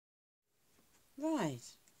Right,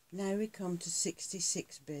 now we come to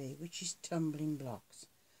 66B, which is tumbling blocks.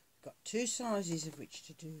 We've got two sizes of which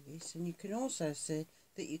to do this, and you can also see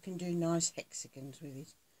that you can do nice hexagons with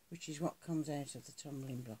it, which is what comes out of the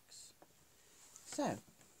tumbling blocks. So,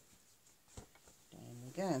 down we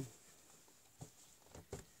go.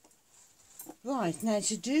 Right, now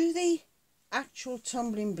to do the actual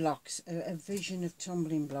tumbling blocks, a vision of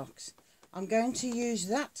tumbling blocks, I'm going to use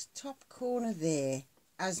that top corner there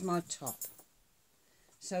as my top.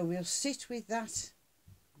 So we'll sit with that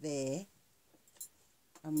there,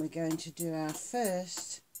 and we're going to do our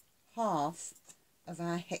first half of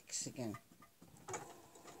our hexagon.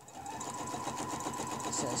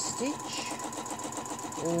 So stitch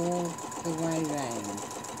all the way round.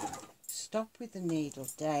 Stop with the needle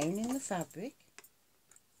down in the fabric.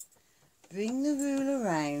 Bring the ruler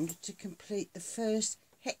round to complete the first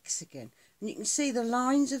hexagon. And you can see the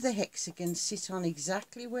lines of the hexagon sit on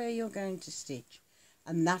exactly where you're going to stitch.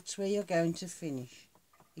 And that's where you're going to finish,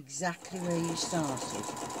 exactly where you started.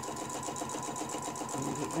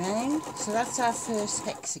 Bring it round. So that's our first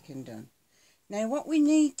hexagon done. Now what we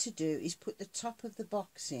need to do is put the top of the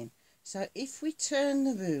box in. So if we turn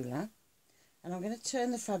the ruler, and I'm going to turn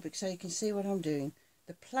the fabric so you can see what I'm doing,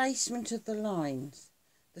 the placement of the lines.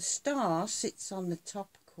 The star sits on the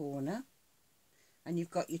top corner, and you've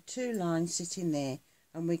got your two lines sitting there,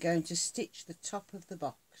 and we're going to stitch the top of the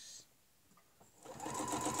box.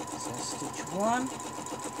 So stitch one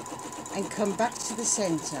and come back to the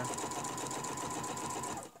centre.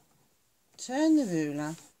 Turn the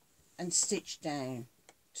ruler and stitch down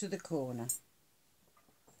to the corner.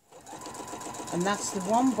 And that's the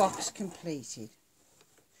one box completed.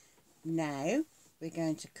 Now we're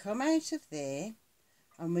going to come out of there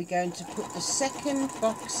and we're going to put the second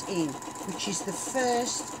box in, which is the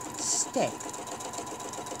first step.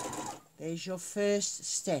 There's your first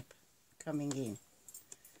step coming in.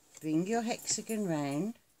 Bring your hexagon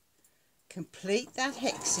round, complete that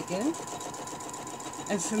hexagon,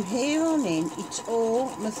 and from here on in it's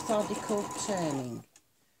all methodical turning.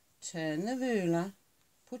 Turn the ruler,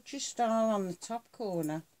 put your star on the top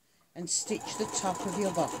corner and stitch the top of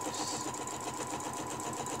your box.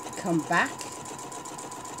 Come back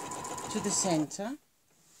to the centre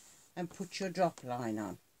and put your drop line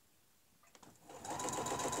on.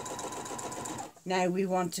 Now we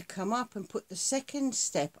want to come up and put the second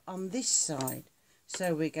step on this side.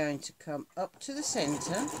 So we're going to come up to the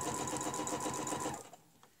centre,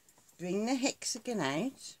 bring the hexagon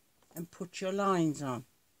out and put your lines on.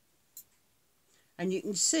 And you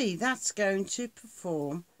can see that's going to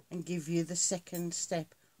perform and give you the second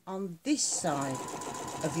step on this side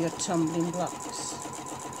of your tumbling blocks.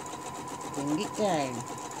 Bring it down,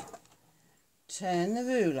 turn the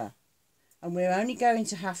ruler, and we're only going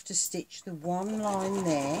to have to stitch the one line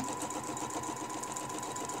there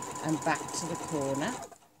and back to the corner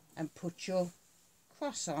and put your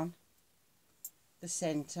cross on the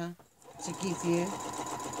centre to give you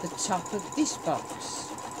the top of this box.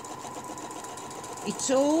 It's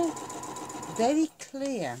all very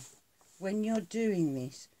clear when you're doing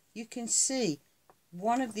this. You can see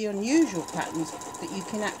one of the unusual patterns that you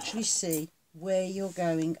can actually see where you're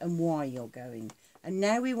going and why you're going. And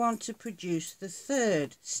now we want to produce the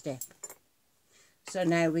third step. So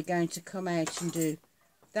now we're going to come out and do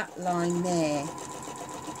that line there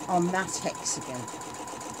on that hexagon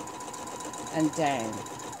and down.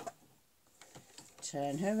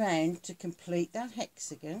 Turn her round to complete that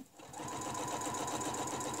hexagon.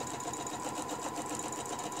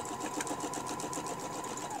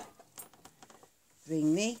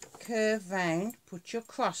 Bring the curve round, put your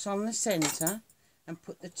cross on the centre and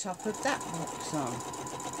put the top of that box on.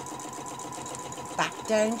 Back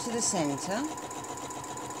down to the centre.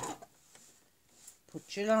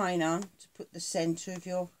 Put your line on to put the centre of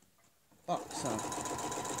your box on.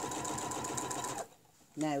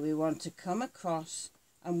 Now we want to come across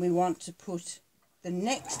and we want to put the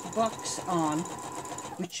next box on,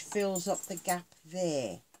 which fills up the gap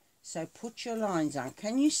there. So put your lines on.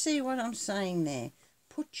 Can you see what I'm saying there?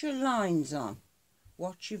 Put your lines on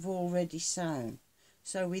what you've already sewn.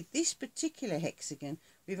 So with this particular hexagon,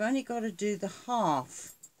 we've only got to do the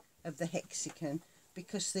half of the hexagon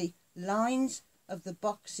because the lines of the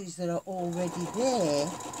boxes that are already there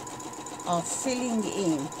are filling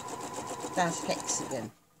in that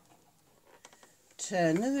hexagon.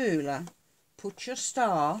 Turn the ruler, put your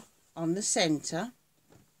star on the centre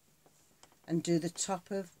and do the top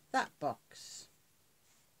of that box.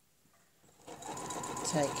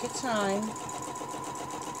 Take your time,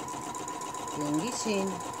 bring it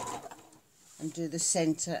in and do the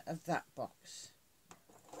centre of that box.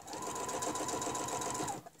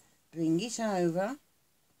 bring it over.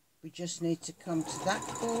 We just need to come to that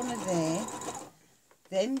corner there.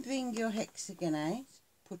 Then bring your hexagon out.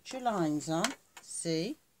 Put your lines on.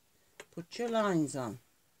 See? Put your lines on.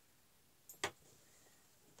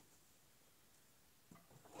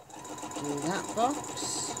 Do that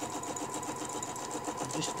box.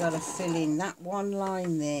 You've just got to fill in that one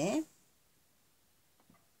line there.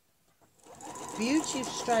 Beauty of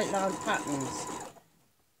straight line patterns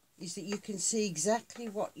is that you can see exactly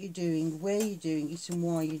what you're doing, where you're doing it and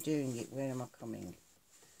why you're doing it. Where am I coming?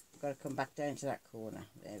 I've got to come back down to that corner.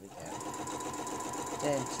 There we go.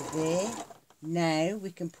 Down to there. Now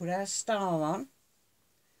we can put our star on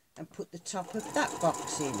and put the top of that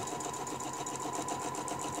box in.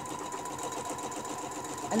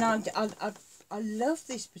 And I love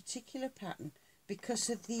this particular pattern because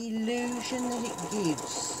of the illusion that it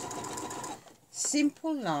gives.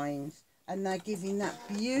 Simple lines, and they're giving that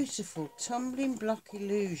beautiful tumbling block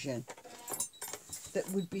illusion that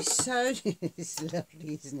would be so... It's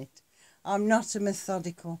lovely, isn't it? I'm not a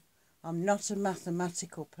methodical, I'm not a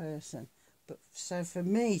mathematical person, but so for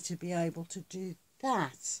me to be able to do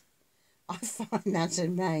that, I find that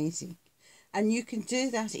amazing. And you can do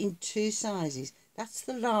that in 2 sizes. That's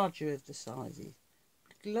the larger of the sizes.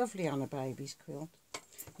 Look lovely on a baby's quilt.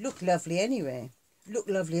 Look lovely anywhere. Look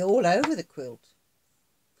lovely all over the quilt.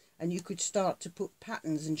 And you could start to put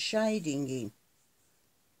patterns and shading in.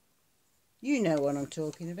 You know what I'm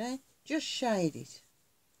talking about. Just shade it.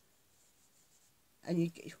 And you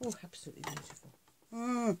get, oh, absolutely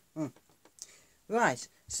beautiful. Right,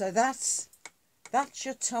 so that's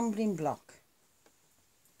your tumbling block.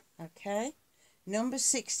 Okay, number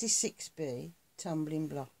 66B, tumbling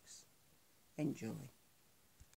blocks. Enjoy.